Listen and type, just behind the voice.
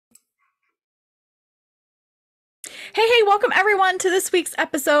Hey, welcome everyone to this week's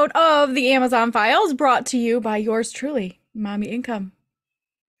episode of the Amazon Files brought to you by yours truly, Mommy Income.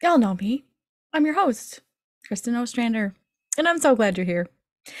 Y'all know me. I'm your host, Kristen Ostrander, and I'm so glad you're here.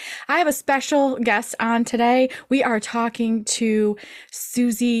 I have a special guest on today. We are talking to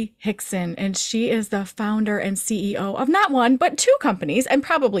Susie Hickson, and she is the founder and CEO of not one, but two companies, and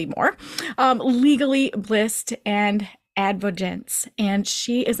probably more, Legally Blissed and Advogents. And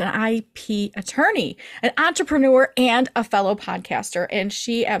she is an IP attorney, an entrepreneur, and a fellow podcaster. And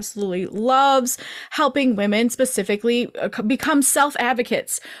she absolutely loves helping women specifically become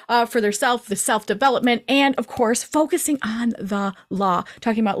self-advocates for their the self-development, and of course, focusing on the law,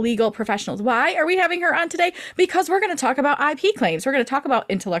 talking about legal professionals. Why are we having her on today? Because we're going to talk about IP claims. We're going to talk about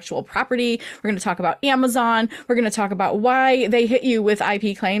intellectual property. We're going to talk about Amazon. We're going to talk about why they hit you with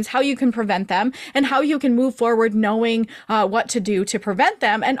IP claims, how you can prevent them, and how you can move forward knowing what to do to prevent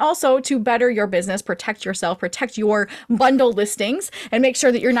them, and also to better your business, protect yourself, protect your bundle listings, and make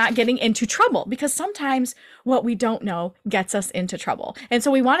sure that you're not getting into trouble, because sometimes what we don't know gets us into trouble. And so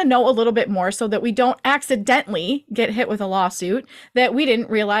we want to know a little bit more so that we don't accidentally get hit with a lawsuit that we didn't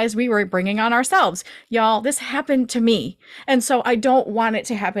realize we were bringing on ourselves. Y'all, this happened to me. And so I don't want it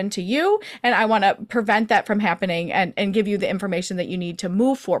to happen to you. And I want to prevent that from happening and give you the information that you need to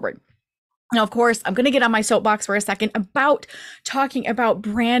move forward. Now, of course, I'm going to get on my soapbox for a second about talking about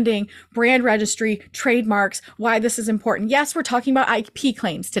branding, brand registry, trademarks, why this is important. Yes, we're talking about IP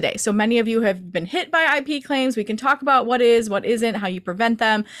claims today. So many of you have been hit by IP claims. We can talk about what is, what isn't, how you prevent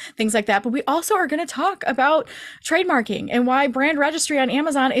them, things like that. But we also are going to talk about trademarking and why brand registry on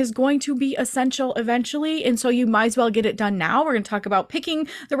Amazon is going to be essential eventually. And so you might as well get it done now. We're going to talk about picking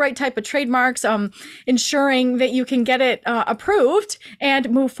the right type of trademarks, ensuring that you can get it approved and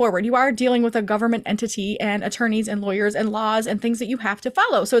move forward. You are dealing with a government entity and attorneys and lawyers and laws and things that you have to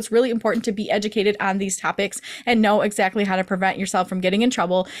follow. So it's really important to be educated on these topics and know exactly how to prevent yourself from getting in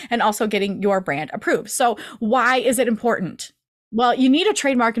trouble and also getting your brand approved. So why is it important? Well, you need a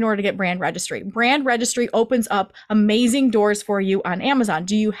trademark in order to get brand registry. Brand registry opens up amazing doors for you on Amazon.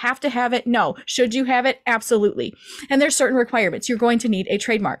 Do you have to have it? No. Should you have it? Absolutely. And there's certain requirements. You're going to need a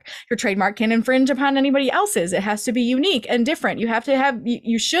trademark. Your trademark can infringe upon anybody else's. It has to be unique and different.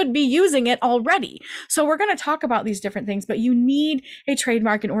 You should be using it already. So we're going to talk about these different things, but you need a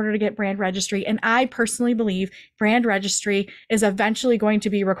trademark in order to get brand registry. And I personally believe brand registry is eventually going to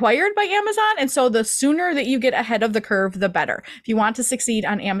be required by Amazon. And so the sooner that you get ahead of the curve, the better. If you want to succeed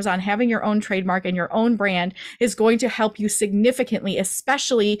on Amazon, having your own trademark and your own brand is going to help you significantly,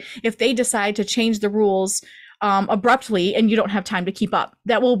 especially if they decide to change the rules abruptly and you don't have time to keep up.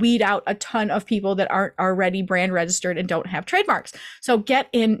 That will weed out a ton of people that aren't already brand registered and don't have trademarks. So get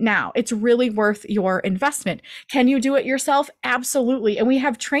in now. It's really worth your investment. Can you do it yourself? Absolutely. And we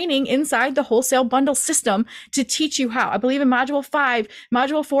have training inside the wholesale bundle system to teach you how. I believe in module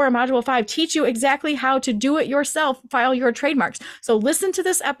 4 and module 5 teach you exactly how to do it yourself, file your trademarks. So listen to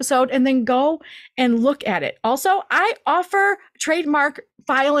this episode and then go and look at it. Also, I offer trademark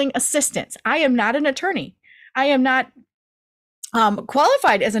filing assistance. I am not an attorney. I am not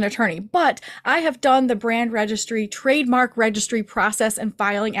qualified as an attorney, but I have done the brand registry, trademark registry process and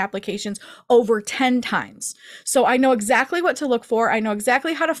filing applications over 10 times. So I know exactly what to look for. I know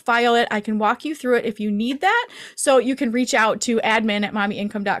exactly how to file it. I can walk you through it if you need that. So you can reach out to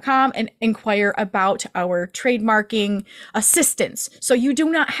admin@mommyincome.com and inquire about our trademarking assistance. So you do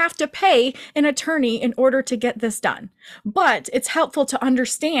not have to pay an attorney in order to get this done. But it's helpful to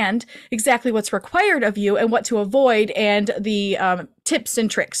understand exactly what's required of you and what to avoid and the tips and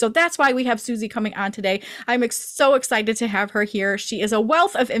tricks. So that's why we have Susie coming on today. I'm so excited to have her here. She is a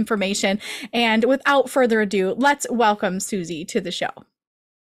wealth of information. And without further ado, let's welcome Susie to the show.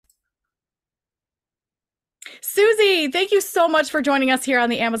 Susie, thank you so much for joining us here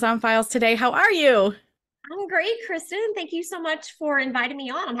on the Amazon Files today. How are you? I'm great, Kristen. Thank you so much for inviting me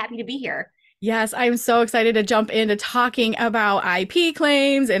on. I'm happy to be here. Yes, I'm so excited to jump into talking about IP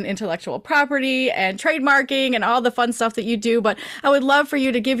claims and intellectual property and trademarking and all the fun stuff that you do. But I would love for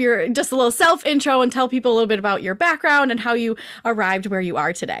you to give your just a little self intro and tell people a little bit about your background and how you arrived where you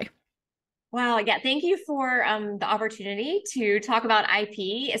are today. Well, yeah, thank you for the opportunity to talk about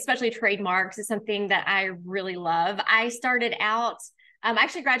IP, especially trademarks. Is something that I really love. I started out, I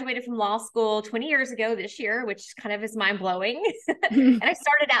actually graduated from law school 20 years ago this year, which kind of is mind blowing. And I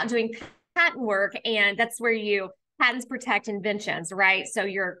started out doing patent work, and that's where patents protect inventions, right? So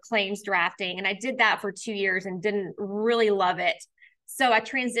your claims drafting. And I did that for 2 years and didn't really love it. So I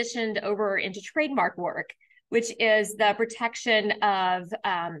transitioned over into trademark work, which is the protection of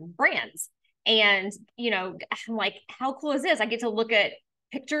brands. And, I'm like, how cool is this? I get to look at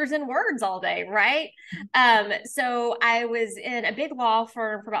pictures and words all day, right? So I was in a big law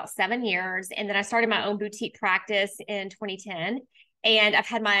firm for about 7 years, and then I started my own boutique practice in 2010. And I've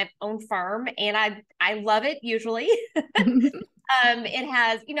had my own firm, and I love it usually. It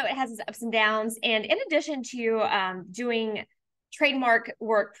has, it has its ups and downs. And in addition to doing trademark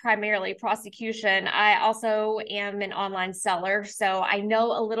work, primarily prosecution, I also am an online seller. So I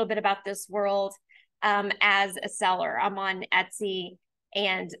know a little bit about this world as a seller. I'm on Etsy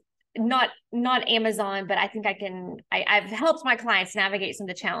and not Amazon, but I think I've helped my clients navigate some of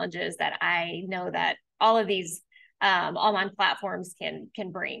the challenges that I know that all of these online platforms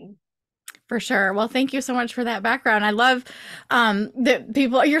can bring. For sure. Well, thank you so much for that background. I love that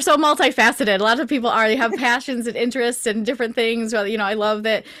people, you're so multifaceted. A lot of people are, they have passions and interests and different things. Well, I love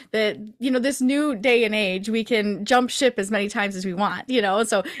that, this new day and age, we can jump ship as many times as we want,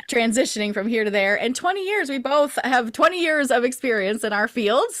 so transitioning from here to there. And 20 years, we both have 20 years of experience in our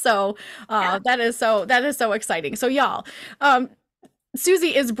field. So that is so exciting. So y'all,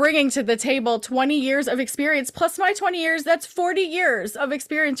 Susie is bringing to the table 20 years of experience plus my 20 years. That's 40 years of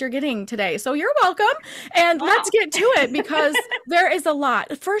experience you're getting today. So you're welcome. And let's get to it because there is a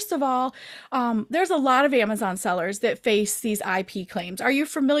lot. First of all, there's a lot of Amazon sellers that face these IP claims. Are you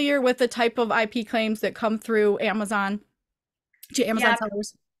familiar with the type of IP claims that come through Amazon to Amazon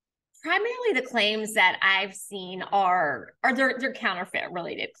sellers? Primarily the claims that I've seen are they're counterfeit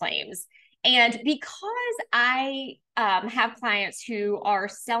related claims. And because I have clients who are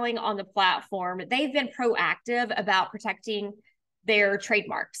selling on the platform, they've been proactive about protecting their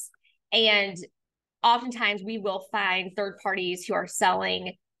trademarks. And oftentimes we will find third parties who are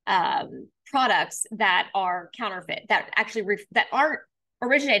selling products that are counterfeit, that actually that aren't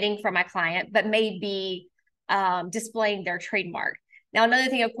originating from my client, but may be displaying their trademark. Now, another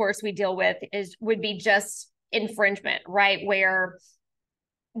thing, of course, we deal with would be just infringement, right? Where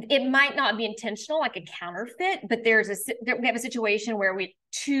it might not be intentional, like a counterfeit, but we have a situation where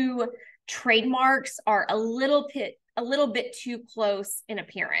two trademarks are a little bit too close in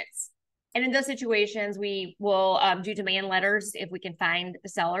appearance. And in those situations, we will do demand letters if we can find the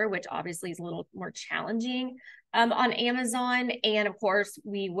seller, which obviously is a little more challenging on Amazon. And of course,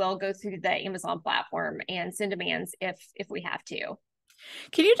 we will go through the Amazon platform and send demands if we have to.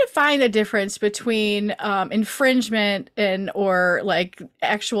 Can you define the difference between infringement or like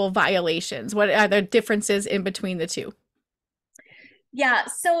actual violations? What are the differences in between the two? Yeah,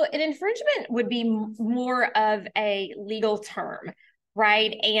 so an infringement would be more of a legal term,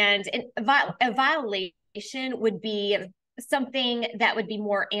 right? And a violation would be something that would be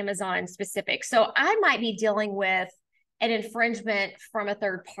more Amazon specific. So I might be dealing with an infringement from a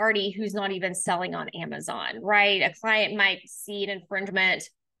third party who's not even selling on Amazon, right? A client might see an infringement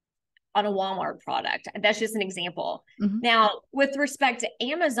on a Walmart product. That's just an example. Mm-hmm. Now, with respect to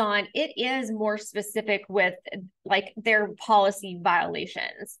Amazon, it is more specific with like their policy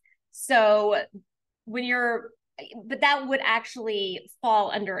violations. So but that would actually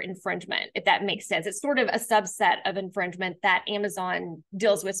fall under infringement, if that makes sense. It's sort of a subset of infringement that Amazon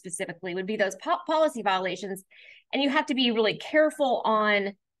deals with specifically, would be those policy violations. And you have to be really careful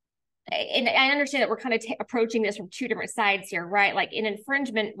on, and I understand that we're kind of approaching this from two different sides here, right? Like in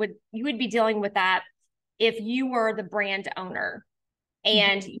infringement, you would be dealing with that if you were the brand owner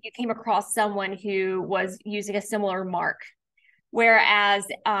and you came across someone who was using a similar mark. Whereas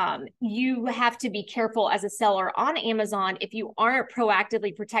you have to be careful as a seller on Amazon. If you aren't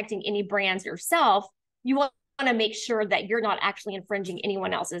proactively protecting any brands yourself, you want to make sure that you're not actually infringing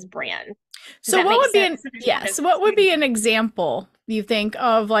anyone else's brand. So what would be an example, you think,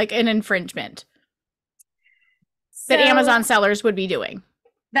 of like an infringement that Amazon sellers would be doing?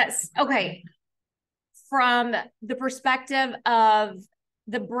 That's okay. From the perspective of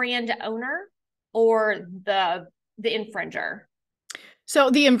the brand owner or the infringer? So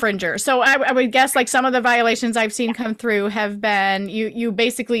the infringer. So I would guess like some of the violations I've seen come through have been you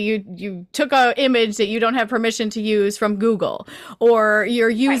basically took an image that you don't have permission to use from Google, or you're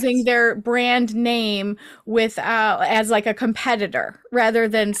using their brand name as like a competitor rather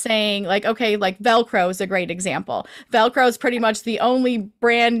than saying like, okay, like Velcro is a great example. Velcro is pretty much the only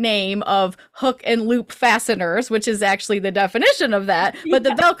brand name of hook and loop fasteners, which is actually the definition of that. But the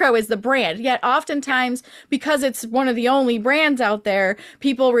Velcro is the brand. Yet oftentimes, because it's one of the only brands out there,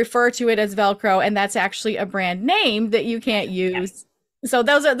 people refer to it as Velcro, and that's actually a brand name that you can't use. Yeah. So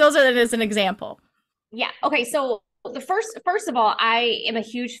those are as an example. Yeah. Okay. So first of all, I am a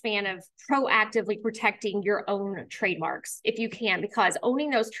huge fan of proactively protecting your own trademarks if you can, because owning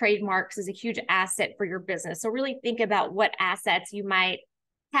those trademarks is a huge asset for your business. So really think about what assets you might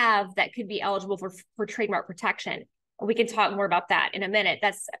have that could be eligible for trademark protection. We can talk more about that in a minute.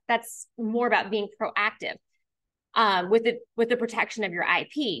 That's more about being proactive with the protection of your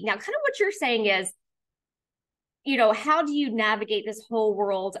IP. Now, kind of what you're saying is, how do you navigate this whole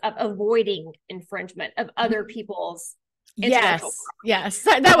world of avoiding infringement of other people's intellectual property? Yes.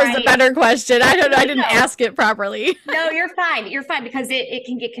 That was the better question. I didn't ask it properly. No, you're fine. You're fine, because it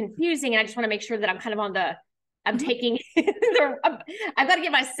can get confusing. And I just want to make sure that I'm kind of I'm taking I've got to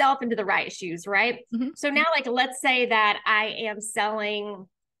get myself into the right shoes, right? So now, like, let's say that I am selling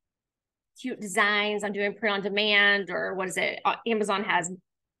cute designs. I'm doing print on demand, or what is it? Amazon has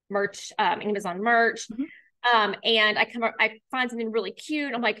merch, Amazon merch. And I find something really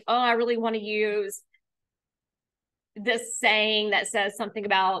cute. I'm like, oh, I really want to use this saying that says something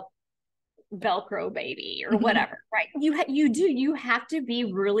about Velcro baby or whatever, right? You have to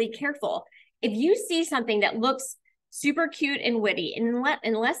be really careful. If you see something that looks super cute and witty,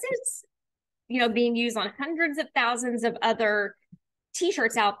 unless it's, being used on hundreds of thousands of other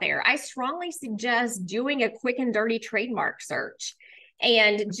t-shirts out there, I strongly suggest doing a quick and dirty trademark search,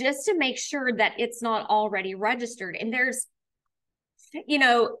 and just to make sure that it's not already registered. And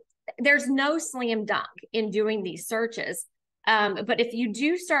there's no slam dunk in doing these searches. But if you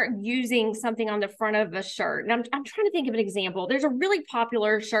do start using something on the front of a shirt, and I'm trying to think of an example. There's a really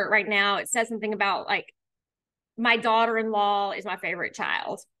popular shirt right now. It says something about, like, my daughter-in-law is my favorite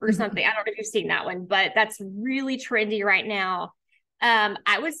child, or something. I don't know if you've seen that one, but that's really trendy right now.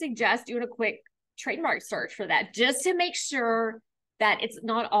 I would suggest doing a quick trademark search for that, just to make sure that it's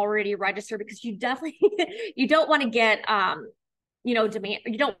not already registered, because you definitely, you don't want to get, demand.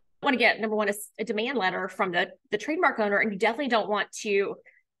 You don't want to get, number one, a demand letter from the trademark owner, and you definitely don't want to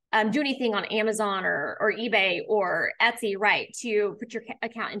do anything on Amazon or eBay or Etsy, right, to put your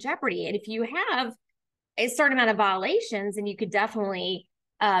account in jeopardy. And if you have a certain amount of violations, and you could definitely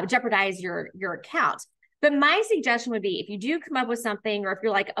jeopardize your account. But my suggestion would be, if you do come up with something, or if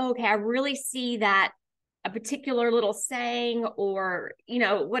you're like, oh, okay, I really see that a particular little saying or,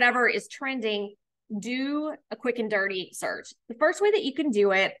 whatever is trending, do a quick and dirty search. The first way that you can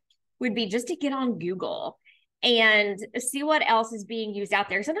do it would be just to get on Google and see what else is being used out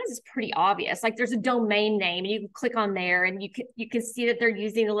there. Sometimes it's pretty obvious. Like, there's a domain name, and you can click on there, and you can see that they're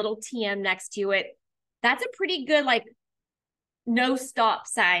using a little TM next to it. That's a pretty good, like, no stop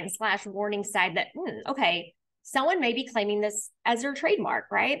sign / warning sign that, okay, someone may be claiming this as their trademark,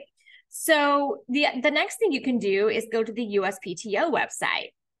 right? So the next thing you can do is go to the USPTO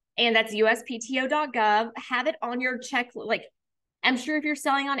website, and that's uspto.gov. Have it on your checklist. Like, I'm sure if you're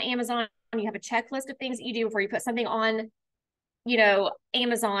selling on Amazon, you have a checklist of things that you do before you put something on,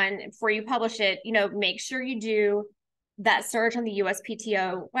 Amazon, before you publish it. Make sure you do that search on the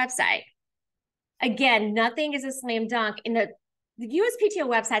USPTO website. Again, nothing is a slam dunk. In the USPTO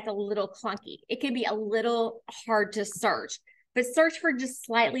website's a little clunky. It can be a little hard to search, but search for just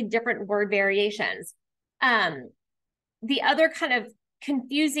slightly different word variations. The other kind of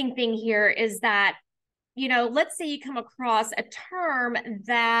confusing thing here is that, let's say you come across a term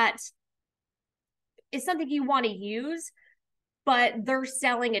that is something you want to use, but they're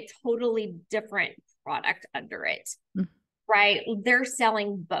selling a totally different product under it. Right? They're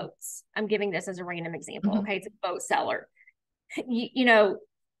selling boats. I'm giving this as a random example. Okay. It's a boat seller.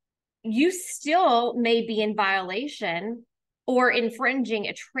 You still may be in violation or infringing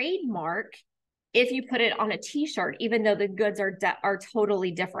a trademark if you put it on a t-shirt, even though the goods are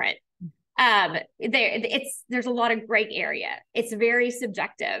totally different. There's a lot of gray area. It's very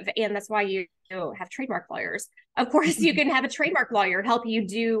subjective. And that's why you have trademark lawyers. Of course, you can have a trademark lawyer help you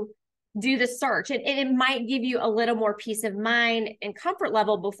do the search, and it might give you a little more peace of mind and comfort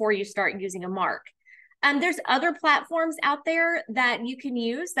level before you start using a mark. There's other platforms out there that you can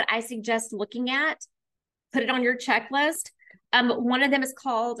use that I suggest looking at. Put it on your checklist. One of them is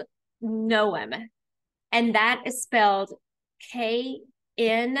called Noem, and that is spelled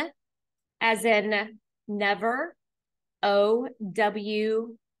KN as in never,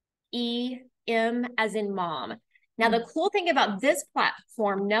 OWEM as in mom. Now, the cool thing about this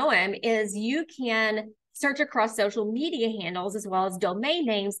platform, Noem, is you can search across social media handles as well as domain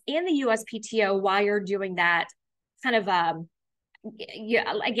names and the USPTO while you're doing that kind of,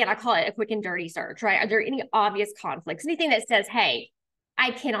 again, I call it a quick and dirty search, right? Are there any obvious conflicts? Anything that says, hey,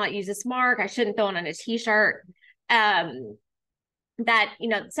 I cannot use this mark, I shouldn't throw it on a t-shirt, that,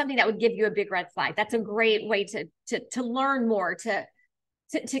 something that would give you a big red flag. That's a great way to learn more, to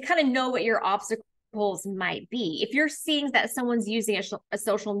kind of know what your obstacles might be. If you're seeing that someone's using a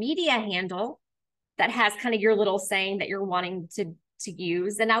social media handle that has kind of your little saying that you're wanting to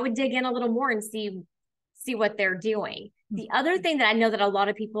use, then I would dig in a little more and see what they're doing. The other thing that I know that a lot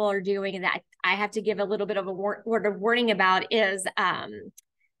of people are doing, and that I have to give a little bit of a word of warning about, is,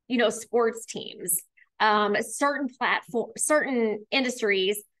 sports teams. Certain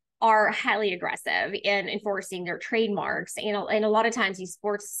industries are highly aggressive in enforcing their trademarks, and a lot of times these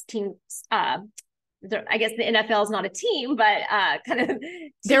sports teams, I guess the NFL is not a team, but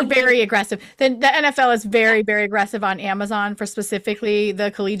they're very aggressive. The NFL is very, very aggressive on Amazon for specifically the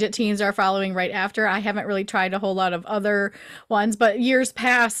collegiate teams are following right after. I haven't really tried a whole lot of other ones, but years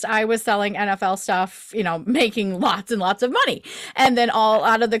past, I was selling NFL stuff, making lots and lots of money. And then all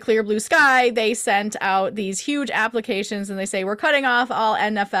out of the clear blue sky, they sent out these huge applications and they say, we're cutting off all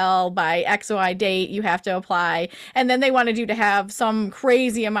NFL by XY date. You have to apply. And then they wanted you to have some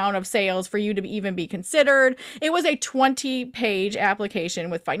crazy amount of sales for you to even be considered. It was a 20-page application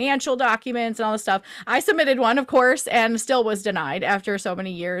with financial documents and all this stuff. I submitted one, of course, and still was denied after so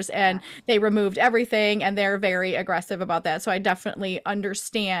many years. And they removed everything, and they're very aggressive about that. So I definitely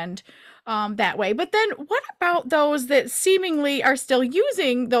understand that way. But then what about those that seemingly are still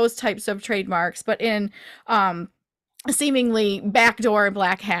using those types of trademarks, but in seemingly backdoor and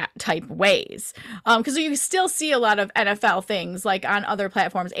black hat type ways? Because you still see a lot of NFL things like on other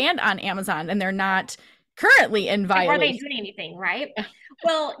platforms and on Amazon, and they're not currently in violation. Are they doing anything, right?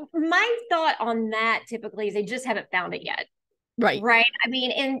 Well, my thought on that typically is they just haven't found it yet. Right. Right. I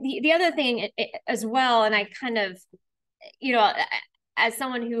mean, and the other thing as well, and I kind of, as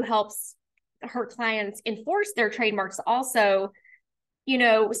someone who helps her clients enforce their trademarks also,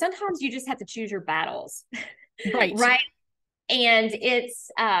 sometimes you just have to choose your battles. Right. Right. And it's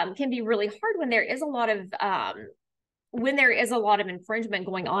can be really hard when there is a lot of infringement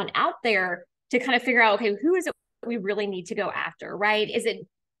going on out there, to kind of figure out, okay, who is it we really need to go after, right? Is it,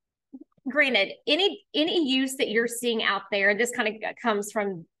 granted, any use that you're seeing out there, this kind of comes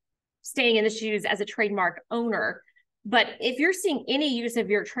from staying in the shoes as a trademark owner, but if you're seeing any use of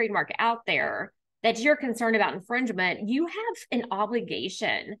your trademark out there that you're concerned about infringement, you have an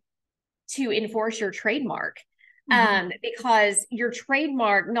obligation to enforce your trademark. Because your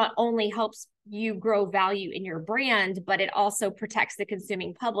trademark not only helps you grow value in your brand, but it also protects the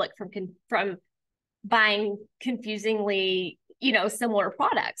consuming public from buying confusingly, similar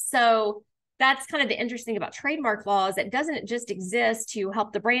products. So that's kind of the interesting about trademark law, is it doesn't just exist to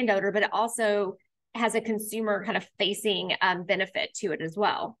help the brand owner, but it also has a consumer kind of facing benefit to it as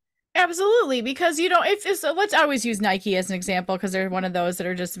well. Absolutely, because if let's always use Nike as an example, because they're one of those that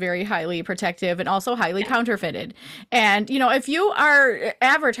are just very highly protective and also highly counterfeited. And if you are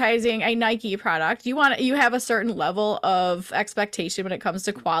advertising a Nike product, you have a certain level of expectation when it comes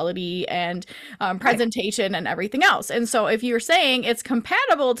to quality and presentation and everything else. And so if you're saying it's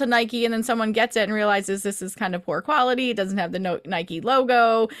compatible to Nike, and then someone gets it and realizes this is kind of poor quality, it doesn't have the Nike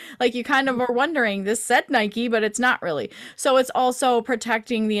logo, like you kind of are wondering, this said Nike, but it's not really. So it's also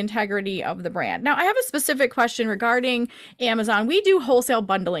protecting the integrity of the brand. Now, I have a specific question regarding Amazon. We do wholesale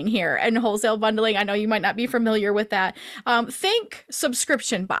bundling here, and wholesale bundling, I know you might not be familiar with that. Think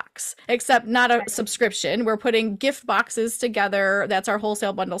subscription box, except not a subscription. We're putting gift boxes together. That's our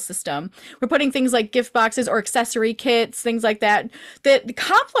wholesale bundle system. We're putting things like gift boxes or accessory kits, things like that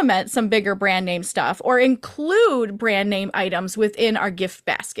complement some bigger brand name stuff or include brand name items within our gift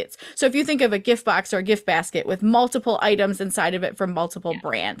baskets. So if you think of a gift box or a gift basket with multiple items inside of it from multiple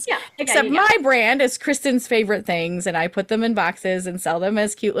brands, except my brand is Kristen's Favorite Things, and I put them in boxes and sell them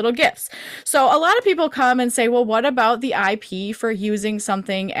as cute little gifts. So a lot of people come and say, well, what about the IP for using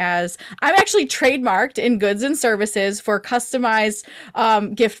something as, I'm actually trademarked in goods and services for customized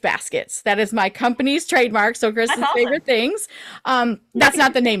gift baskets. That is my company's trademark. So Kristen's Favorite Things. That's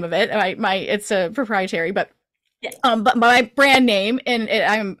not the name of it. It's a proprietary, but yes. But my brand name,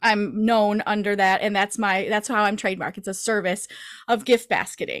 and I'm known under that, and that's how I'm trademarked. It's a service of gift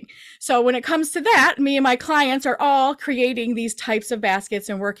basketing. So when it comes to that, me and my clients are all creating these types of baskets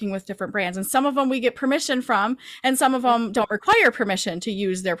and working with different brands. And some of them we get permission from, and some of them don't require permission to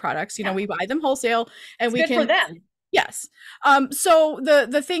use their products. We buy them wholesale, and it's good for them. Yes. So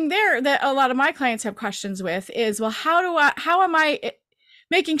the thing there that a lot of my clients have questions with is, well, how am I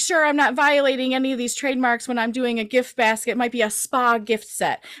making sure I'm not violating any of these trademarks when I'm doing a gift basket? It might be a spa gift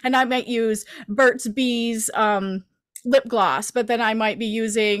set, and I might use Burt's Bees lip gloss, but then I might be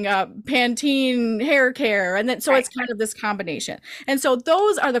using Pantene hair care, and then so it's kind of this combination. And so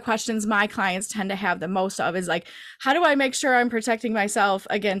those are the questions my clients tend to have the most of, is like, how do I make sure I'm protecting myself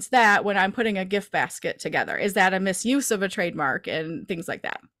against that when I'm putting a gift basket together? Is that a misuse of a trademark and things like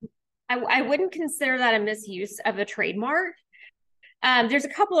that? I wouldn't consider that a misuse of a trademark. There's a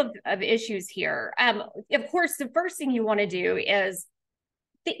couple of issues here. Of course, the first thing you want to do is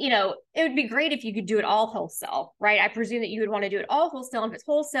it would be great if you could do it all wholesale, right? I presume that you would want to do it all wholesale. And if it's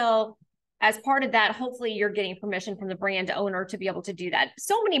wholesale, as part of that, hopefully you're getting permission from the brand owner to be able to do that.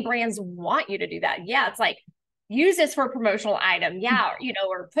 So many brands want you to do that. Yeah, it's like, use this for a promotional item. Yeah,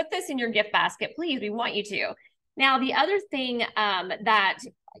 or put this in your gift basket, please. We want you to. Now, the other thing that,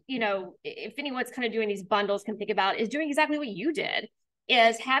 if anyone's kind of doing these bundles can think about is doing exactly what you did,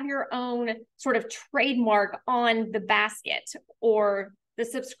 is have your own sort of trademark on the basket or the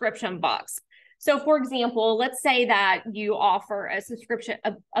subscription box. So for example, let's say that you offer a subscription,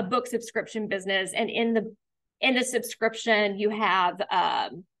 a book subscription business, and in the subscription, you have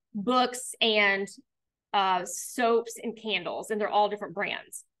books and soaps and candles, and they're all different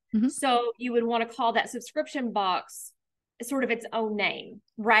brands. Mm-hmm. So you would want to call that subscription box sort of its own name,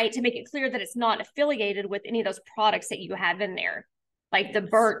 right? To make it clear that it's not affiliated with any of those products that you have in there. Like the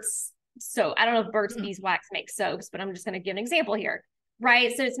Burt's. So I don't know if Burt's Beeswax makes soaps, but I'm just going to give an example here.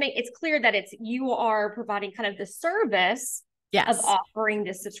 Right. So it's clear that you are providing kind of the service of offering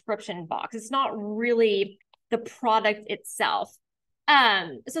this subscription box. It's not really the product itself.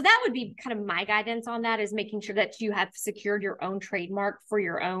 So that would be kind of my guidance on that, is making sure that you have secured your own trademark for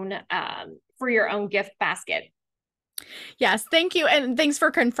your own gift basket. Yes, thank you, and thanks for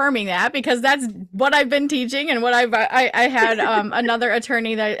confirming that, because that's what I've been teaching, and what I had another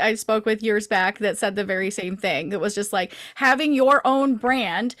attorney that I spoke with years back that said the very same thing. It was just like having your own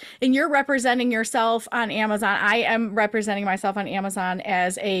brand, and you're representing yourself on Amazon. I am representing myself on Amazon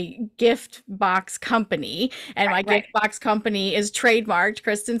as a gift box company, and my gift box company is trademarked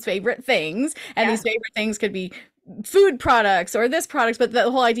Kristen's Favorite Things, and these favorite things could be food products or this products, but the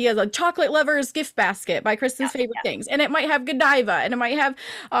whole idea is a chocolate lovers gift basket by Kristen's Favorite Things, and it might have Godiva, and it might have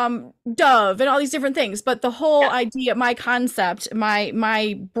Dove, and all these different things, but the whole idea, my concept,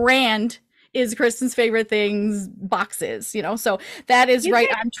 my brand is Kristen's Favorite Things boxes, so that is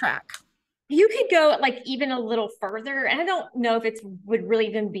on track. You could go like even a little further, and I don't know if it would really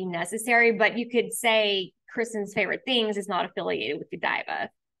even be necessary, but you could say Kristen's Favorite Things is not affiliated with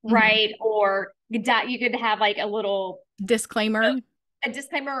Godiva. Right. Or you could have like a little disclaimer,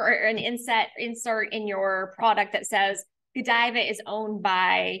 or an insert in your product that says Godiva is owned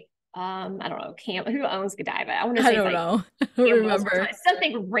by, I don't know, who owns Godiva? I want to say, I don't know. I remember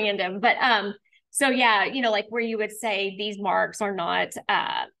something random, but, so yeah, like where you would say these marks are not,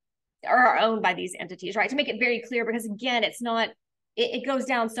 are owned by these entities, right? To make it very clear, because again, it's not, it goes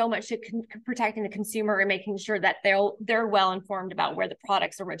down so much to protecting the consumer and making sure that they're well informed about where the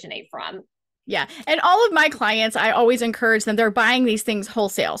products originate from. Yeah. And all of my clients, I always encourage them, they're buying these things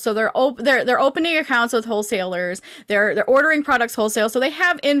wholesale. So they're opening accounts with wholesalers. They're ordering products wholesale. So they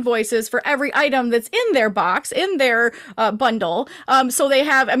have invoices for every item that's in their box, in their bundle. So they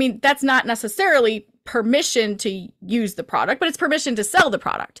have, that's not necessarily permission to use the product, but it's permission to sell the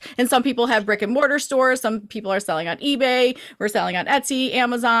product. And some people have brick and mortar stores. Some people are selling on eBay. We're selling on Etsy,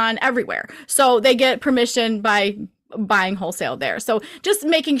 Amazon, everywhere. So they get permission by buying wholesale there. So just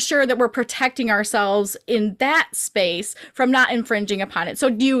making sure that we're protecting ourselves in that space from not infringing upon it. So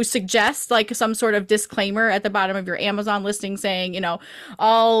do you suggest like some sort of disclaimer at the bottom of your Amazon listing saying, we don't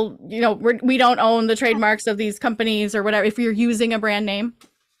own the trademarks of these companies or whatever, if you're using a brand name?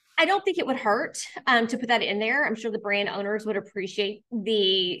 I don't think it would hurt to put that in there. I'm sure the brand owners would appreciate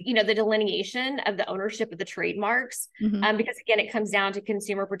the delineation of the ownership of the trademarks, because again, it comes down to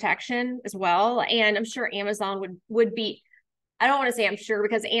consumer protection as well. And I'm sure Amazon would be, I don't want to say I'm sure,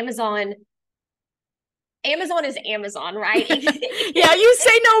 because Amazon is Amazon, right? Yeah, you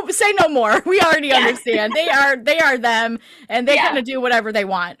say no more. We already understand. They are them, and they kind of do whatever they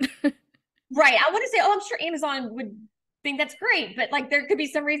want. Right. I want to say, I'm sure Amazon would think that's great, but like there could be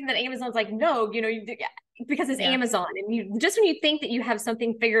some reason that Amazon's like, no, because it's Amazon, and when you think that you have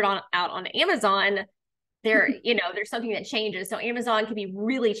something figured out on Amazon, there's something that changes. So Amazon can be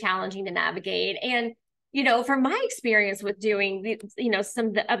really challenging to navigate. And from my experience with doing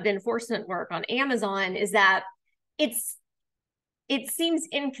some of the enforcement work on Amazon is that it seems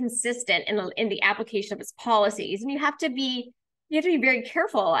inconsistent in the application of its policies, and you have to be very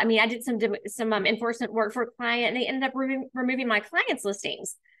careful. I did some enforcement work for a client, and they ended up removing my client's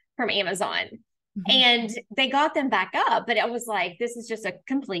listings from Amazon, and they got them back up. But it was like, this is just a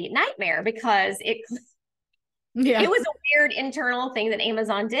complete nightmare, because it was a weird internal thing that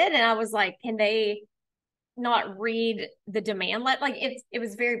Amazon did. And I was like, can they not read the demand? It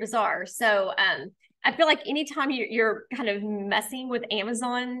was very bizarre. So I feel like anytime you're kind of messing with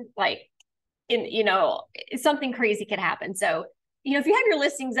Amazon, something crazy could happen. So if you have your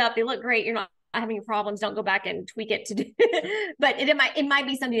listings up, they look great, you're not having any problems, don't go back and tweak it to do but it might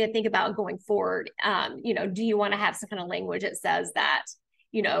be something to think about going forward. Do you want to have some kind of language that says that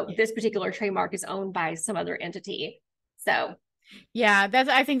this particular trademark is owned by some other entity. So Yeah,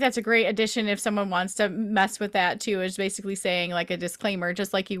 I think that's a great addition if someone wants to mess with that too, is basically saying like a disclaimer,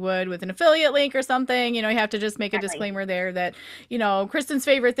 just like you would with an affiliate link or something. You have to just make a exactly. disclaimer there that, Kristen's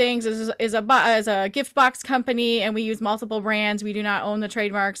Favorite Things is a gift box company and we use multiple brands. We do not own the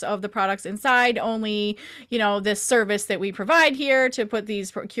trademarks of the products inside, only, this service that we provide here to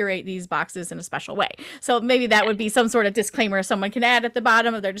curate these boxes in a special way. So maybe that would be some sort of disclaimer someone can add at the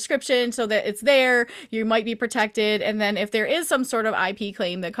bottom of their description so that it's there, you might be protected. And then if there is some sort of IP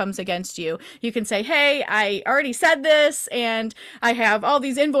claim that comes against you, you can say, hey, I already said this and I have all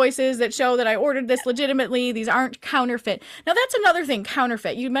these invoices that show that I ordered this legitimately. These aren't counterfeit. Now that's another thing,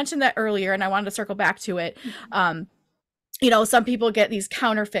 counterfeit. You mentioned that earlier and I wanted to circle back to it. Some people get these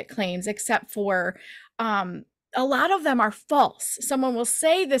counterfeit claims, except for a lot of them are false. Someone will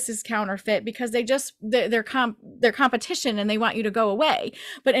say this is counterfeit because they're competition and they want you to go away.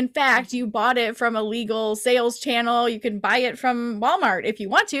 But in fact, you bought it from a legal sales channel. You can buy it from Walmart if you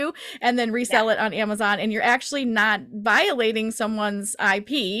want to, and then resell it on Amazon. And you're actually not violating someone's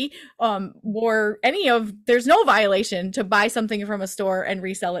IP there's no violation to buy something from a store and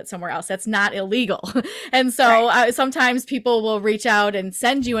resell it somewhere else. That's not illegal. And so sometimes people will reach out and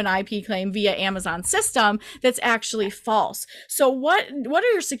send you an IP claim via Amazon system that's actually false. So what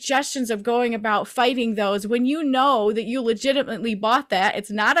are your suggestions of going about fighting those when you know that you legitimately bought that, it's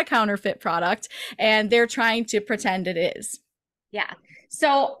not a counterfeit product, and they're trying to pretend it is? Yeah.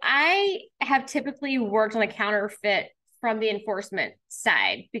 So I have typically worked on a counterfeit from the enforcement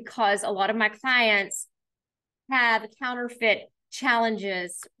side because a lot of my clients have counterfeit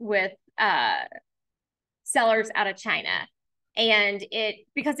challenges with sellers out of China. And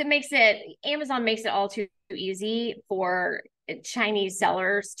Amazon makes it all too easy for Chinese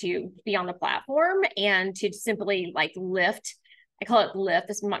sellers to be on the platform and to simply lift. I call it lift.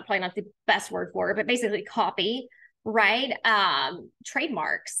 This is probably not the best word for it, but basically copy, right?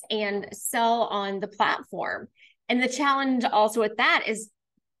 Trademarks and sell on the platform. And the challenge also with that is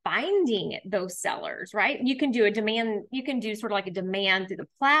finding those sellers, right? You can do sort of like a demand through the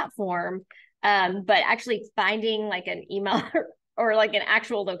platform. But actually finding an email or an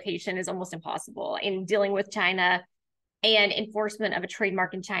actual location is almost impossible. In dealing with China, and enforcement of a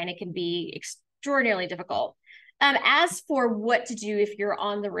trademark in China can be extraordinarily difficult. As for what to do if you're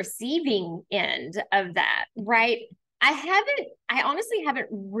on the receiving end of that, right? I honestly haven't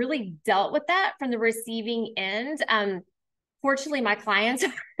really dealt with that from the receiving end. Fortunately, my clients,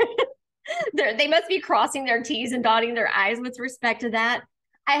 they must be crossing their T's and dotting their I's with respect to that.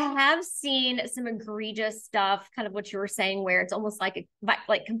 I have seen some egregious stuff, kind of what you were saying, where it's almost like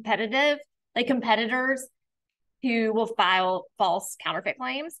competitive, like competitors who will file false counterfeit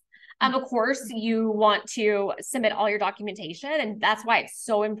claims. Of course, you want to submit all your documentation, and that's why it's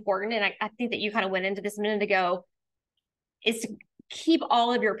so important. And I think that you kind of went into this a minute ago, is to keep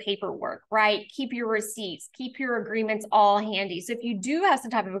all of your paperwork, right? Keep your receipts, keep your agreements all handy. So if you do have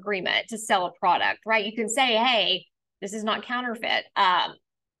some type of agreement to sell a product, right, you can say, hey, this is not counterfeit.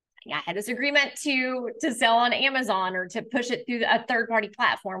 I had this agreement to sell on Amazon or to push it through a third-party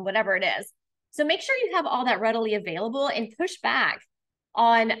platform, whatever it is. So make sure you have all that readily available and push back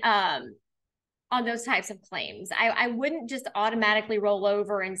on those types of claims. I wouldn't just automatically roll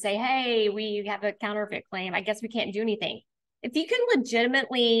over and say, hey, we have a counterfeit claim, I guess we can't do anything. If you can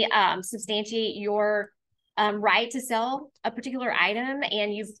legitimately substantiate your right to sell a particular item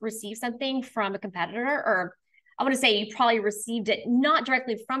and you've received something from a competitor, or I want to say you probably received it not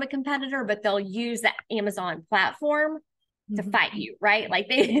directly from a competitor, but they'll use that Amazon platform to fight you, right?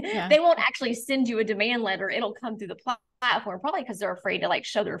 They won't actually send you a demand letter. It'll come through the platform, probably because they're afraid to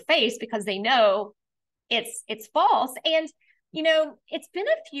show their face because they know it's false. And it's been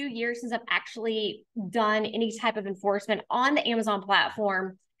a few years since I've actually done any type of enforcement on the Amazon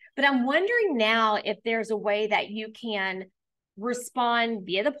platform, but I'm wondering now if there's a way that you can respond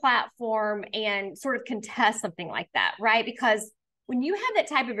via the platform and sort of contest something like that, right? Because when you have that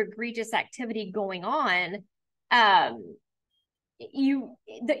type of egregious activity going on,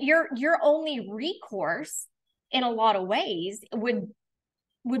 your only recourse in a lot of ways would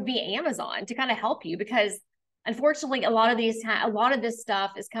be Amazon to kind of help you, because unfortunately a lot of this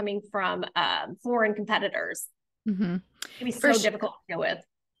stuff is coming from foreign competitors. It can be so difficult to deal with.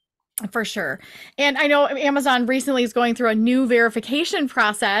 For sure. And I know Amazon recently is going through a new verification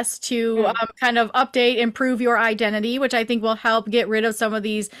process to kind of update, improve your identity, which I think will help get rid of some of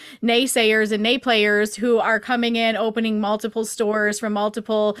these naysayers and naysayers who are coming in, opening multiple stores from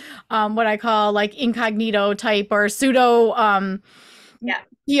multiple, what I call incognito type or pseudo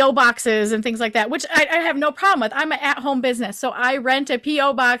PO boxes and things like that, which I have no problem with. I'm an at-home business, so I rent a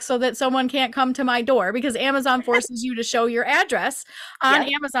PO box so that someone can't come to my door because Amazon forces you to show your address on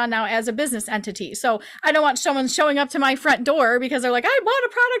Yep. Amazon now as a business entity. So I don't want someone showing up to my front door because they're like, I bought a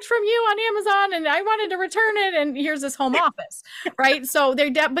product from you on Amazon and I wanted to return it, and here's this home office, right? So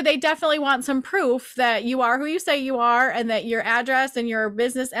but they definitely want some proof that you are who you say you are and that your address and your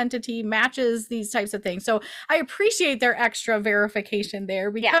business entity matches these types of things. So I appreciate their extra verification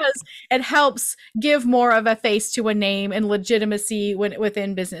there Yeah. because it helps give more of a face to a name and legitimacy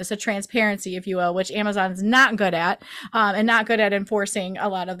within business, a transparency, if you will, which Amazon is not good at, and not good at enforcing a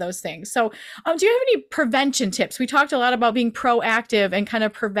lot of those things. So, do you have any prevention tips? We talked a lot about being proactive and kind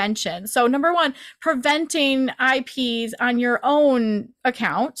of prevention. So, number one, preventing IPs on your own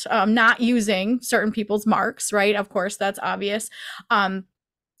account, not using certain people's marks, right? Of course, that's obvious.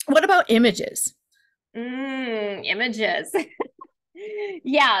 What about images? Images.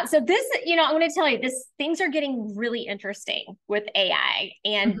 Yeah. So this, I'm going to tell you this, things are getting really interesting with AI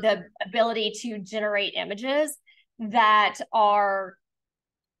and Mhm. the ability to generate images that are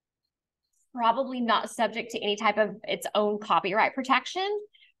probably not subject to any type of its own copyright protection,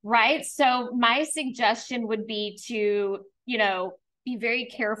 right? So my suggestion would be to, be very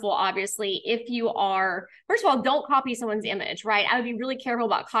careful, obviously, if you are, first of all, don't copy someone's image, right? I would be really careful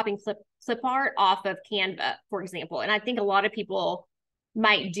about copying clip art off of Canva, for example. And I think a lot of people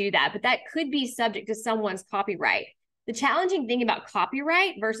might do that, but that could be subject to someone's copyright. The challenging thing about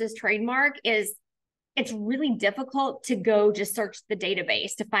copyright versus trademark is it's really difficult to go just search the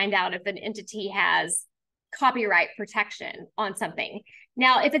database to find out if an entity has copyright protection on something.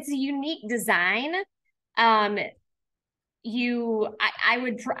 Now, if it's a unique design, I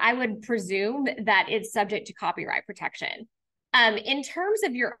would presume that it's subject to copyright protection. In terms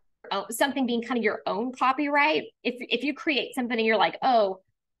of your something being kind of your own copyright, if you create something and you're like, oh,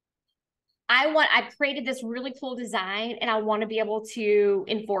 I've created this really cool design and I want to be able to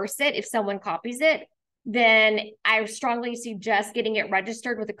enforce it if someone copies it, then I strongly suggest getting it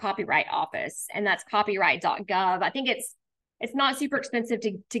registered with the Copyright Office, and that's copyright.gov. I think it's not super expensive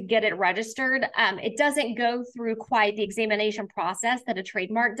to get it registered. It doesn't go through quite the examination process that a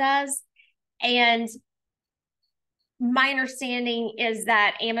trademark does. And my understanding is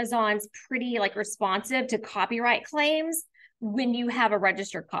that Amazon's pretty responsive to copyright claims when you have a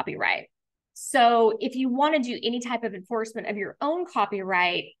registered copyright. So if you want to do any type of enforcement of your own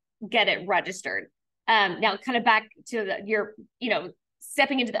copyright, get it registered. Now, kind of back to your,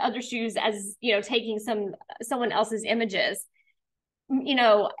 stepping into the other shoes as, taking someone else's images.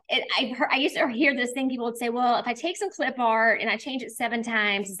 I used to hear this thing. People would say, well, if I take some clip art and I change it 7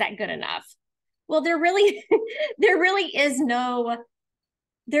 times, is that good enough? Well, there really, there really is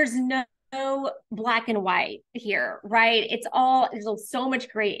there's no black and white here, right? There's so much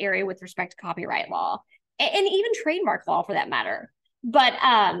gray area with respect to copyright law and even trademark law for that matter. But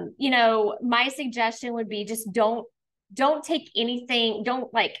my suggestion would be just don't take anything,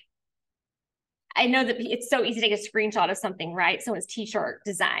 I know that it's so easy to take a screenshot of something, right? Someone's t-shirt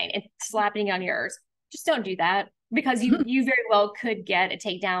design and slapping it on yours. Just don't do that because you very well could get a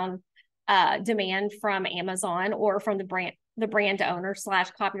takedown demand from Amazon or from the brand owner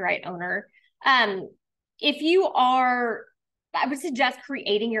 / copyright owner. If you are, I would suggest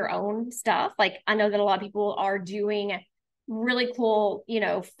creating your own stuff. I know that a lot of people are doing really cool,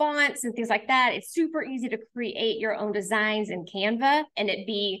 fonts and things like that. It's super easy to create your own designs in Canva and it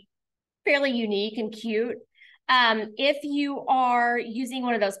be fairly unique and cute. If you are using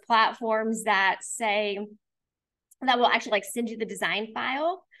one of those platforms that will actually send you the design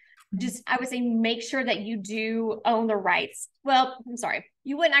file, just I would say make sure that you do own the rights. Well, I'm sorry,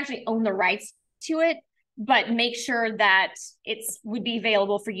 you wouldn't actually own the rights to it, but make sure that would be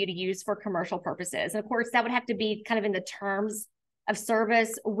available for you to use for commercial purposes. And of course, that would have to be kind of in the terms of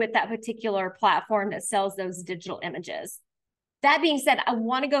service with that particular platform that sells those digital images. That being said, I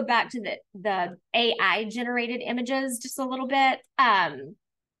want to go back to the AI generated images just a little bit.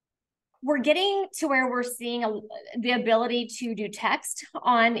 We're getting to where we're seeing the ability to do text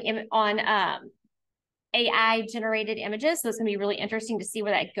on AI generated images. So it's going to be really interesting to see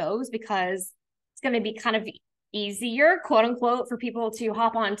where that goes because it's going to be kind of easier, quote unquote, for people to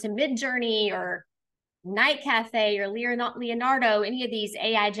hop on to Midjourney or Night Cafe or Leonardo, any of these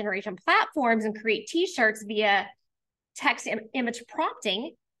AI generation platforms and create t-shirts via text image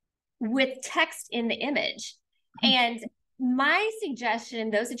prompting with text in the image. And my suggestion in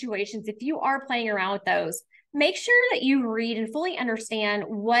those situations, if you are playing around with those, make sure that you read and fully understand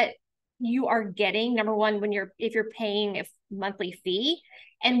what you are getting. Number one, if you're paying a monthly fee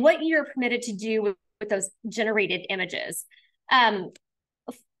and what you're permitted to do with those generated images.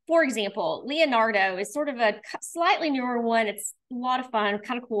 for example, Leonardo is sort of a slightly newer one. It's a lot of fun,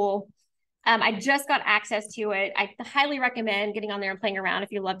 kind of cool. I just got access to it. I highly recommend getting on there and playing around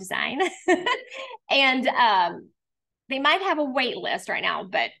if you love design. And they might have a wait list right now,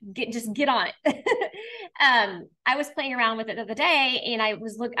 but just get on it. I was playing around with it the other day, and I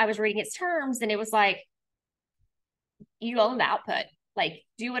was reading its terms, and it was like, you own the output. Like,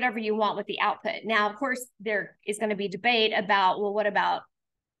 do whatever you want with the output. Now, of course, there is going to be debate about, well, what about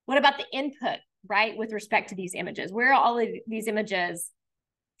the input, right? With respect to these images, where are all of these images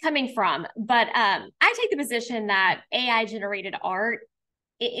coming from? But I take the position that AI generated art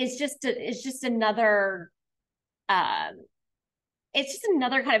is just another it's just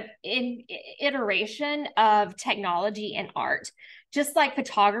another kind of iteration of technology and art. Just like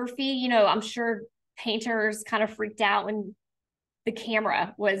photography, you know, I'm sure painters kind of freaked out when the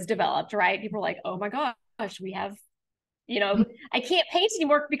camera was developed, right? People were like, oh my gosh, we have, you know, I can't paint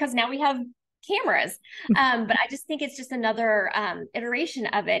anymore because now we have cameras. But I just think it's just another iteration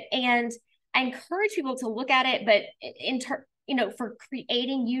of it. And I encourage people to look at it, but you know, for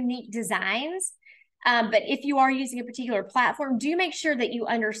creating unique designs. But if you are using a particular platform, do make sure that you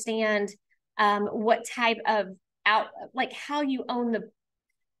understand what type of like how you own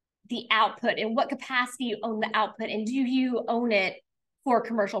the output and what capacity you own the output, and do you own it for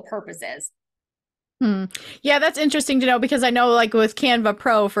commercial purposes? Yeah, that's interesting to know because I know, like with Canva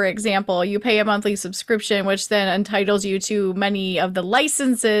Pro, for example, you pay a monthly subscription, which then entitles you to many of the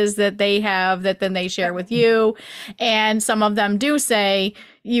licenses that they have that then they share with you. And some of them do say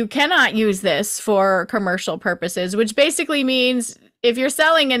you cannot use this for commercial purposes, which basically means if you're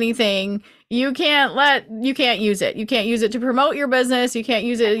selling anything, you can't use it. You can't use it to promote your business. You can't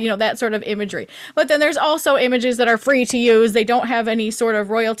use it, you know, that sort of imagery. But then there's also images that are free to use. They don't have any sort of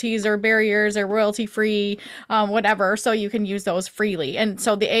royalties or barriers or royalty free, whatever. So you can use those freely. And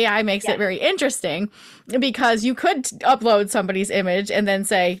so the AI makes it very interesting because you could upload somebody's image and then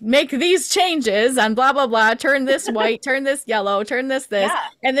say, make these changes on blah, blah, blah, turn this white, turn this yellow, turn this.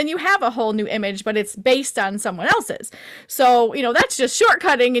 And then you have a whole new image, but it's based on someone else's. So, you know, that's just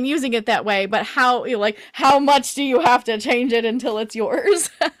shortcutting and using it that way. But how, you know, like, how much do you have to change it until it's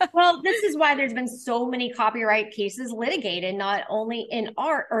yours? Well, this is why there's been so many copyright cases litigated, not only in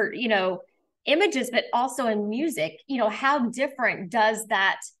art or, you know, images, but also in music. You know, how different does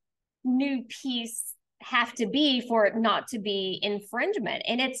that new piece have to be for it not to be infringement?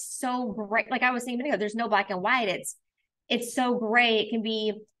 And it's so great. Like I was saying, there's no black and white. It's so gray. It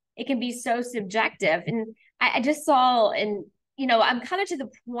can be so subjective. And I just saw, and you know, I'm kind of to the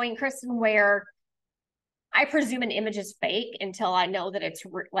point, Kristen, where I presume an image is fake until I know that it's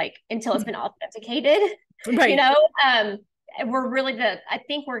until it's been authenticated. Right. You know, I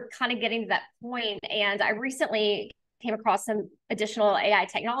think we're kind of getting to that point. And I recently came across some additional AI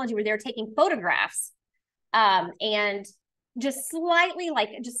technology where they're taking photographs and just slightly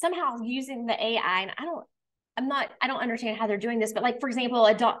just somehow using the AI. And I don't understand how they're doing this, but like, for example,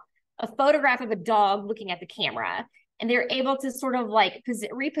 a photograph of a dog looking at the camera, and they're able to sort of like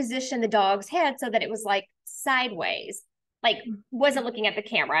reposition the dog's head so that it was like sideways, like wasn't looking at the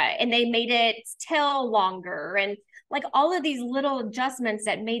camera, and they made its tail longer, and like all of these little adjustments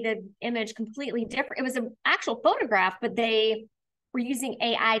that made the image completely different. It was an actual photograph, but they were using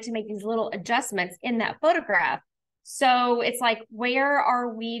AI to make these little adjustments in that photograph. So it's like, where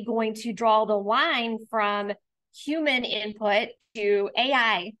are we going to draw the line from human input to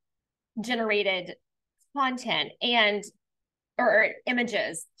AI generated content or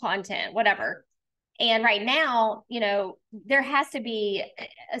images, content, whatever? And right now, you know, there has to be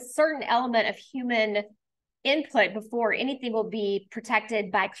a certain element of human input before anything will be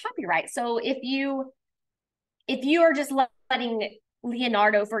protected by copyright. So if you are just letting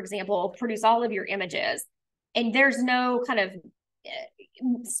Leonardo, for example, produce all of your images, and there's no kind of,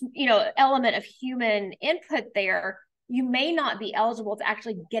 you know, element of human input there, you may not be eligible to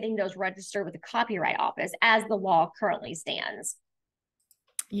actually getting those registered with the Copyright Office as the law currently stands.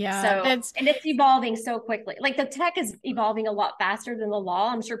 Yeah. So, and it's evolving so quickly. Like the tech is evolving a lot faster than the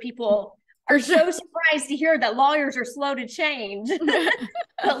law. I'm sure people are so surprised to hear that lawyers are slow to change. But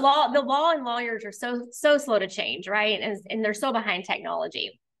the law and lawyers are so slow to change, right? And they're so behind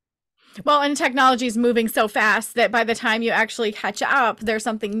technology. Well, and technology is moving so fast that by the time you actually catch up, there's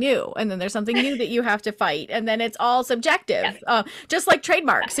something new, and then there's something new that you have to fight, and then it's all subjective. Just like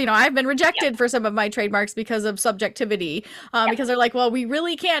trademarks, you know, I've been rejected for some of my trademarks because of subjectivity, because they're like, well, we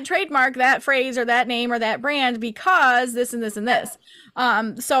really can't trademark that phrase or that name or that brand because this and this and this.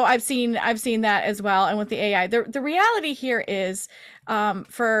 So I've seen that as well. And with the AI, the reality here is,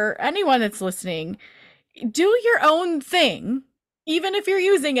 for anyone that's listening, do your own thing. even if you're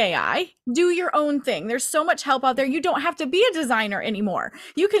using AI, do your own thing. There's so much help out there. You don't have to be a designer anymore.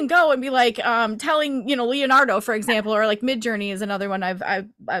 You can go and be like telling, Leonardo, for example, or like Midjourney is another one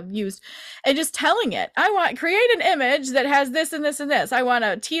I've used, and just telling it, I want create an image that has this and this and this. I want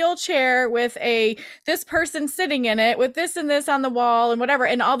a teal chair with this person sitting in it with this and this on the wall and whatever.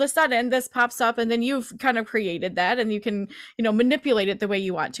 And all of a sudden this pops up, and then you've kind of created that, and you can, manipulate it the way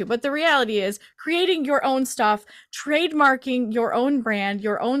you want to. But the reality is creating your own stuff, trademarking your own brand,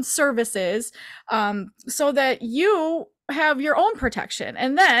 your own services, so that you have your own protection.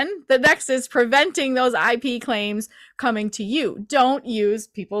 And then the next is preventing those IP claims coming to you. Don't use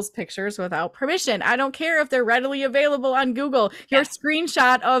people's pictures without permission. I don't care if they're readily available on Google. Your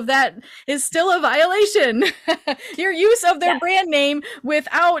screenshot of that is still a violation. Your use of their brand name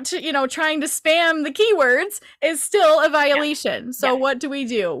without, trying to spam the keywords is still a violation. So what do?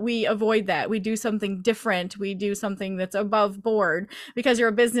 We avoid that. We do something different. We do something that's above board, because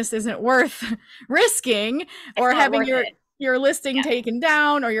your business isn't worth risking or having your listing taken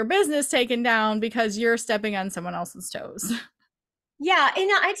down or your business taken down because you're stepping on someone else's toes. Yeah. And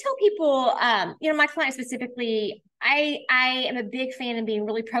I tell people, my clients specifically, I am a big fan of being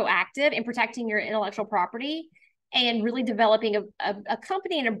really proactive in protecting your intellectual property and really developing a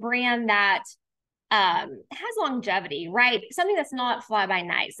company and a brand that has longevity, right? Something that's not fly by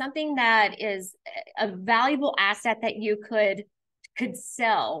night, something that is a valuable asset that you could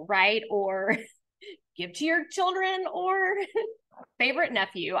sell, right? Or give to your children or favorite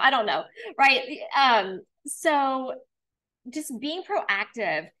nephew. I don't know. Right. So just being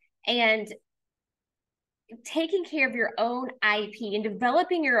proactive and taking care of your own IP and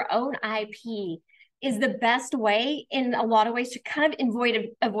developing your own IP is the best way in a lot of ways to kind of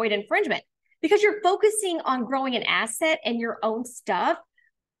avoid infringement, because you're focusing on growing an asset and your own stuff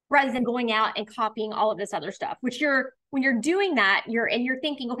rather than going out and copying all of this other stuff, which when you're doing that, you're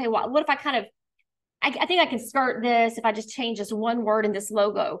thinking, okay, well, what if I kind of, I think I can skirt this if I just change this one word in this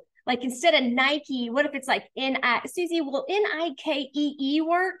logo. Like instead of Nike, what if it's like Susie, will Nikee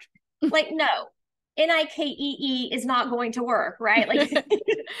work? Like, no, Nikee is not going to work, right? Like,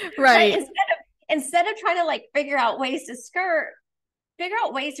 right. Like instead of trying to like figure out ways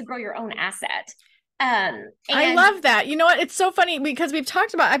to grow your own asset. I love that. You know what? It's so funny because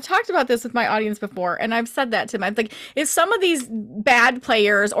I've talked about this with my audience before, and I've said that to them. I'm like, if some of these bad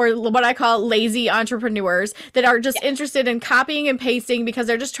players or what I call lazy entrepreneurs that are just interested in copying and pasting because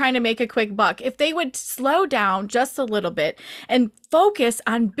they're just trying to make a quick buck, if they would slow down just a little bit and focus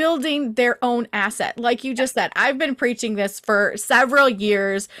on building their own asset. Like you just said, I've been preaching this for several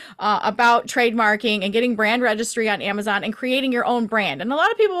years about trademarking and getting brand registry on Amazon and creating your own brand. And a lot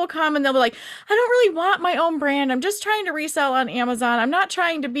of people will come and they'll be like, I don't really want my own brand. I'm just trying to resell on Amazon. I'm not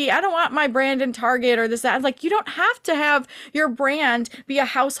trying to I don't want my brand in Target or this, that. I'm like, you don't have to have your brand be a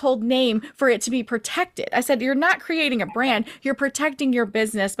household name for it to be protected. I said, you're not creating a brand. You're protecting your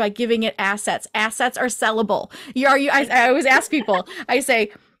business by giving it assets. Assets are sellable. I always ask people, I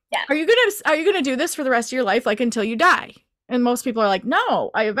say, are you gonna do this for the rest of your life, like until you die? And most people are like,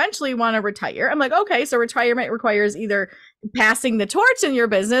 no, I eventually want to retire. I'm like, okay, so retirement requires either passing the torch in your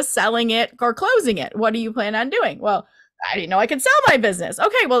business, selling it, or closing it. What do you plan on doing? Well, I didn't know I could sell my business.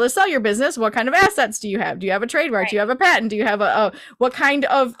 Okay, well, to sell your business, what kind of assets do you have? Do you have a trademark? Do you have a patent? Do you have what kind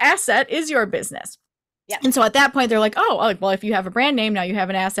of asset is your business? Yeah. And so at that point, they're like, oh, well, if you have a brand name, now you have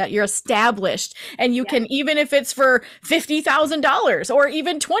an asset, you're established. And you can, even if it's for $50,000 or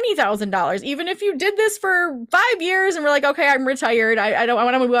even $20,000, even if you did this for 5 years and we're like, okay, I'm retired, I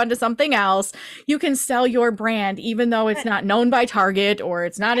want to move on to something else, you can sell your brand, even though it's not known by Target or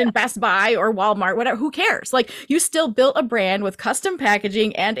it's not in Best Buy or Walmart, whatever, who cares? Like, you still built a brand with custom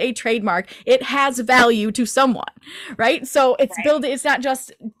packaging and a trademark. It has value to someone, right? So it's it's not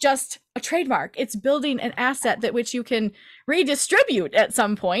just a trademark. It's building an asset that which you can redistribute at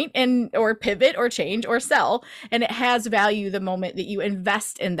some point or pivot or change or sell. And it has value the moment that you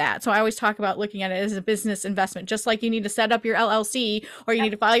invest in that. So I always talk about looking at it as a business investment, just like you need to set up your LLC or you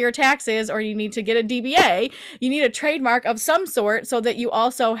need to file your taxes or you need to get a DBA. You need a trademark of some sort so that you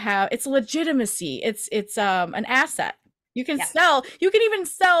also have its legitimacy. It's an asset. You can you can even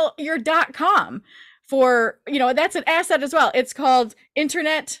sell your .com for, that's an asset as well. It's called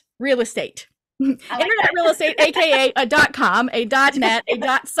internet real estate. Internet real estate, aka a .com, a .net,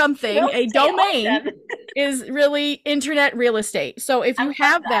 a .something, a domain is really internet real estate. So if you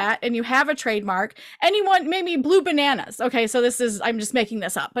have that and you have a trademark, anyone, maybe Blue Bananas. Okay, so I'm just making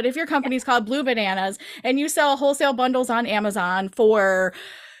this up. But if your company's called Blue Bananas and you sell wholesale bundles on Amazon for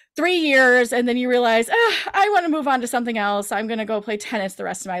 3 years, and then you realize, I want to move on to something else. I'm going to go play tennis the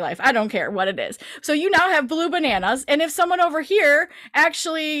rest of my life. I don't care what it is. So you now have blue bananas. And if someone over here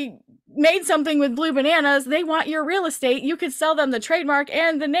actually made something with blue bananas, they want your real estate. You could sell them the trademark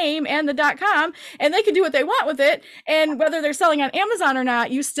and the name and the .com, and they can do what they want with it. And whether they're selling on Amazon or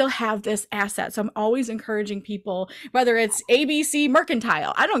not, you still have this asset. So I'm always encouraging people, whether it's ABC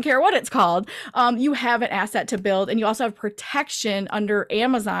Mercantile, I don't care what it's called, you have an asset to build, and you also have protection under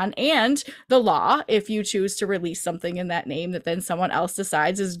Amazon and the law if you choose to release something in that name that then someone else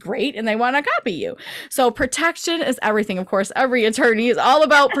decides is great and they want to copy you. So protection is everything. Of course, every attorney is all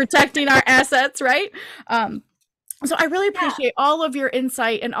about protecting our assets, right? So I really appreciate all of your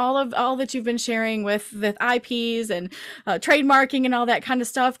insight and all that you've been sharing with IPs and trademarking and all that kind of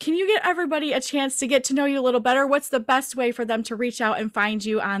stuff. Can you get everybody a chance to get to know you a little better? What's the best way for them to reach out and find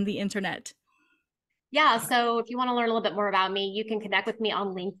you on the internet? Yeah. So if you want to learn a little bit more about me, you can connect with me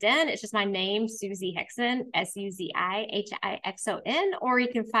on LinkedIn. It's just my name, Suzie Hickson, SUZIHIXON, or you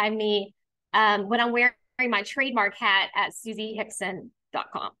can find me when I'm wearing my trademark hat at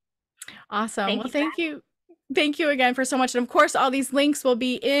SuzieHickson.com. Awesome. Well, thank you. Thank you again for so much. And of course, all these links will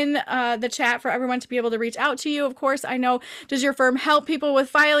be in the chat for everyone to be able to reach out to you. Of course, I know, does your firm help people with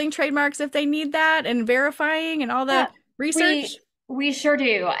filing trademarks if they need that and verifying and all the research? We sure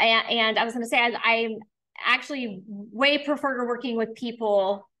do. And I was going to say, I actually way prefer working with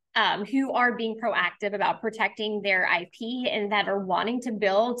people who are being proactive about protecting their IP and that are wanting to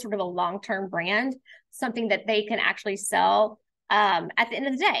build sort of a long-term brand, something that they can actually sell at the end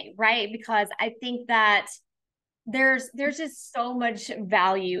of the day, right? Because I think that there's just so much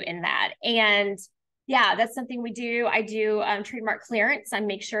value in that. And yeah, that's something we do. I do trademark clearance. I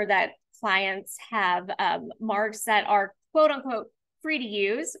make sure that clients have marks that are quote unquote free to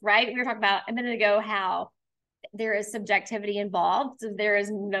use, right? We were talking about a minute ago how there is subjectivity involved. So there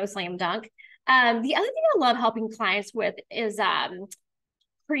is no slam dunk. The other thing I love helping clients with is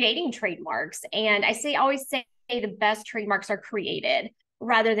creating trademarks. And always say the best trademarks are created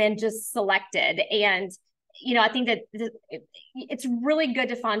rather than just selected. And, I think that it's really good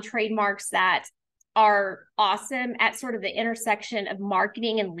to find trademarks that are awesome at sort of the intersection of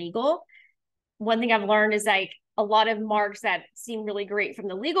marketing and legal. One thing I've learned is like a lot of marks that seem really great from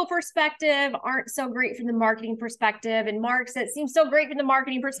the legal perspective aren't so great from the marketing perspective, and marks that seem so great from the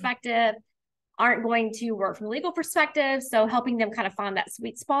marketing perspective aren't going to work from the legal perspective. So helping them kind of find that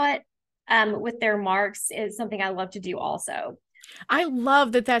sweet spot with their marks is something I love to do also. I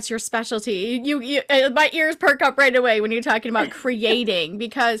love that that's your specialty. My ears perk up right away when you're talking about creating,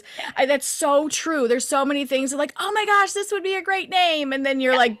 because that's so true. There's so many things that like, oh my gosh, this would be a great name. And then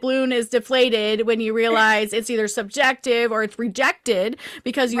your like balloon is deflated when you realize it's either subjective or it's rejected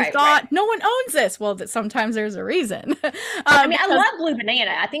because you thought no one owns this. Well, sometimes there's a reason. I love blue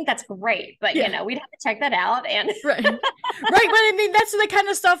banana. I think that's great, but we'd have to check that out. And right. But I mean, that's the kind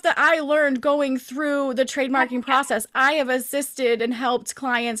of stuff that I learned going through the trademarking process. I have assisted and helped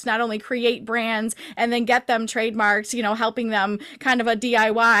clients not only create brands and then get them trademarks, helping them kind of a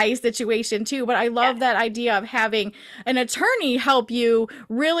DIY situation too. But I love that idea of having an attorney help you.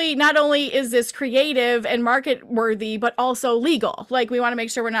 Really, not only is this creative and market worthy, but also legal. Like we want to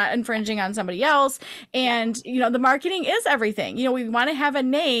make sure we're not infringing on somebody else. And, the marketing is everything. We want to have a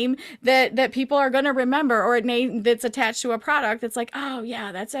name that people are going to remember, or a name that's attached to a product. It's like, oh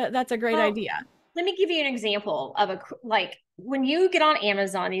yeah, that's a great idea. Let me give you an example of when you get on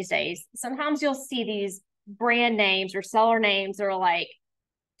Amazon these days, sometimes you'll see these brand names or seller names that are like,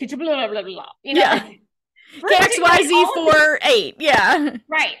 blah, blah, blah, blah, KXYZ48. Yeah.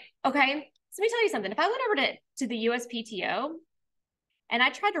 Right. Okay. So let me tell you something. If I went over to the USPTO and I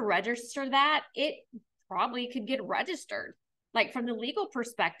tried to register that, it probably could get registered. Like from the legal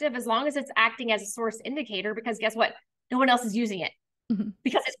perspective, as long as it's acting as a source indicator, because guess what? No one else is using it.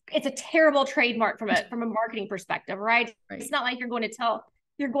 Because it's a terrible trademark from a marketing perspective, right? It's not like you're going to tell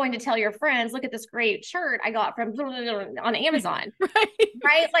your friends, look at this great shirt I got from on Amazon,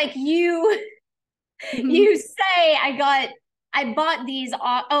 right? Like you say, I bought these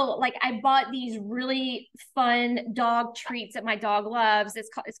I bought these really fun dog treats that my dog loves. They're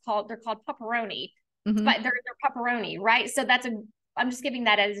called pepperoni, but they're pepperoni, right? So I'm just giving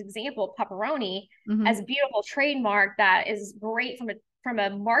that as an example. Pepperoni as a beautiful trademark that is great from a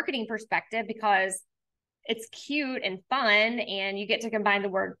marketing perspective because it's cute and fun, and you get to combine the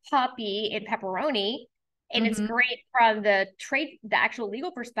word puppy and pepperoni, and it's great from the actual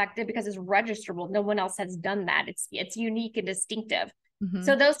legal perspective because it's registrable. No one else has done that. It's unique and distinctive.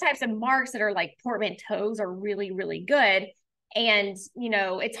 So those types of marks that are like portmanteaus are really, really good. And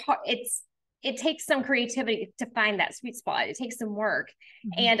it's hard. it takes some creativity to find that sweet spot. It takes some work.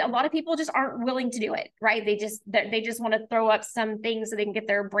 Mhm. And a lot of people just aren't willing to do it, right? They just want to throw up some things so they can get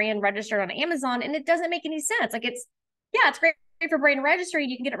their brand registered on Amazon. And it doesn't make any sense. Like it's great for brand registry.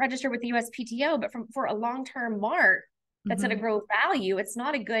 You can get it registered with the USPTO, but for a long-term mark that's going to grow value, it's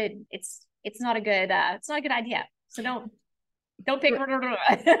not a good idea. So don't pick whatever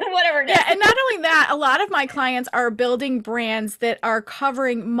it is. Yeah, and not only that, a lot of my clients are building brands that are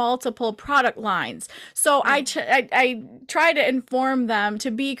covering multiple product lines. So I try to inform them to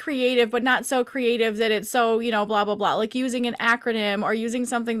be creative, but not so creative that it's so, blah, blah, blah, like using an acronym or using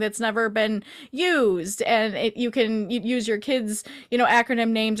something that's never been used. And you can use your kids', acronym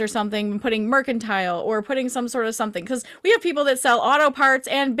names or something, putting mercantile or putting some sort of something. Because we have people that sell auto parts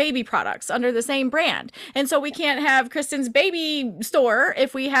and baby products under the same brand. And so we can't have Kristen's baby store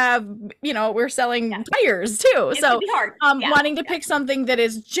if we have, we're selling tires too. So wanting to pick something that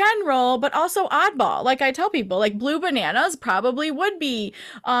is general but also oddball, like I tell people, like blue bananas probably would be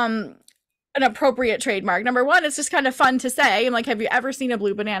an appropriate trademark. Number one, it's just kind of fun to say. I'm like, have you ever seen a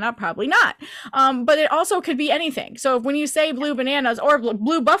blue banana? Probably not. But it also could be anything. So when you say blue bananas or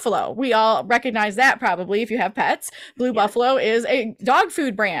blue buffalo, we all recognize that probably if you have pets. Blue buffalo is a dog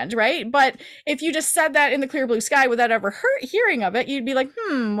food brand, right? But if you just said that in the clear blue sky without ever hearing of it, you'd be like,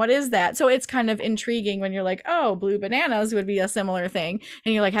 what is that? So it's kind of intriguing when you're like, oh, blue bananas would be a similar thing.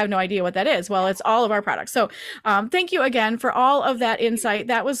 And you're like, have no idea what that is. Well, it's all of our products. So thank you again for all of that insight.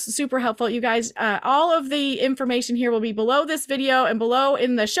 That was super helpful. You guys, all of the information here will be below this video and below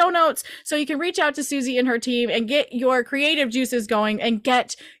in the show notes, so you can reach out to Susie and her team and get your creative juices going and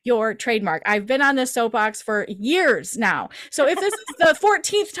get your trademark. I've been on this soapbox for years now. So if this is the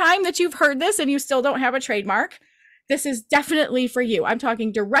 14th time that you've heard this and you still don't have a trademark, this is definitely for you. I'm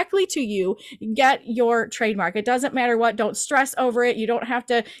talking directly to you. Get your trademark. It doesn't matter what. Don't stress over it. You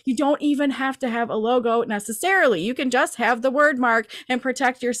don't even have to have a logo necessarily. You can just have the word mark and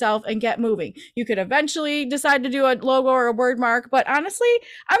protect yourself and get moving. You could eventually decide to do a logo or a word mark, but honestly,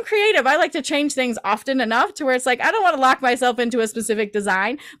 I'm creative. I like to change things often enough to where it's like, I don't want to lock myself into a specific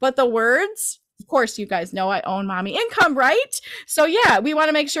design, but the words, of course, you guys know I own Mommy Income, right? So yeah, we want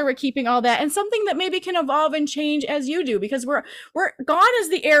to make sure we're keeping all that, and something that maybe can evolve and change as you do, because we're gone is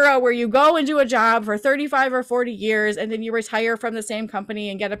the era where you go and do a job for 35 or 40 years and then you retire from the same company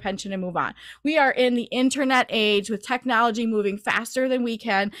and get a pension and move on. We are in the internet age with technology moving faster than we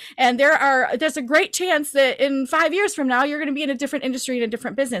can, and there's a great chance that in 5 years from now you're going to be in a different industry, in a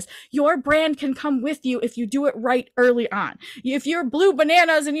different business. Your brand can come with you if you do it right early on. If you're Blue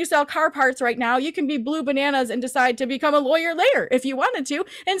Bananas and you sell car parts right now, you can be Blue Bananas and decide to become a lawyer later if you wanted to,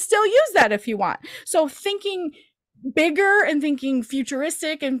 and still use that if you want. So thinking bigger and thinking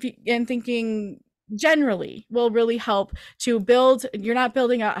futuristic and thinking generally will really help to build. You're not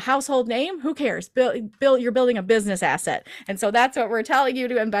building a household name. Who cares? You're building a business asset. And so that's what we're telling you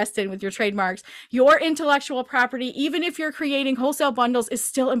to invest in with your trademarks. Your intellectual property, even if you're creating wholesale bundles, is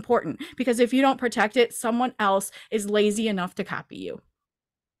still important, because if you don't protect it, someone else is lazy enough to copy you.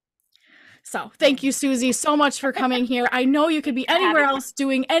 So thank you, Susie, so much for coming here. I know you could be anywhere else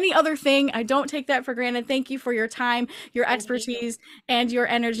doing any other thing. I don't take that for granted. Thank you for your time, your expertise, and your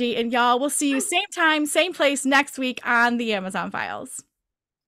energy. And y'all, we'll see you same time, same place next week on the Amazon Files.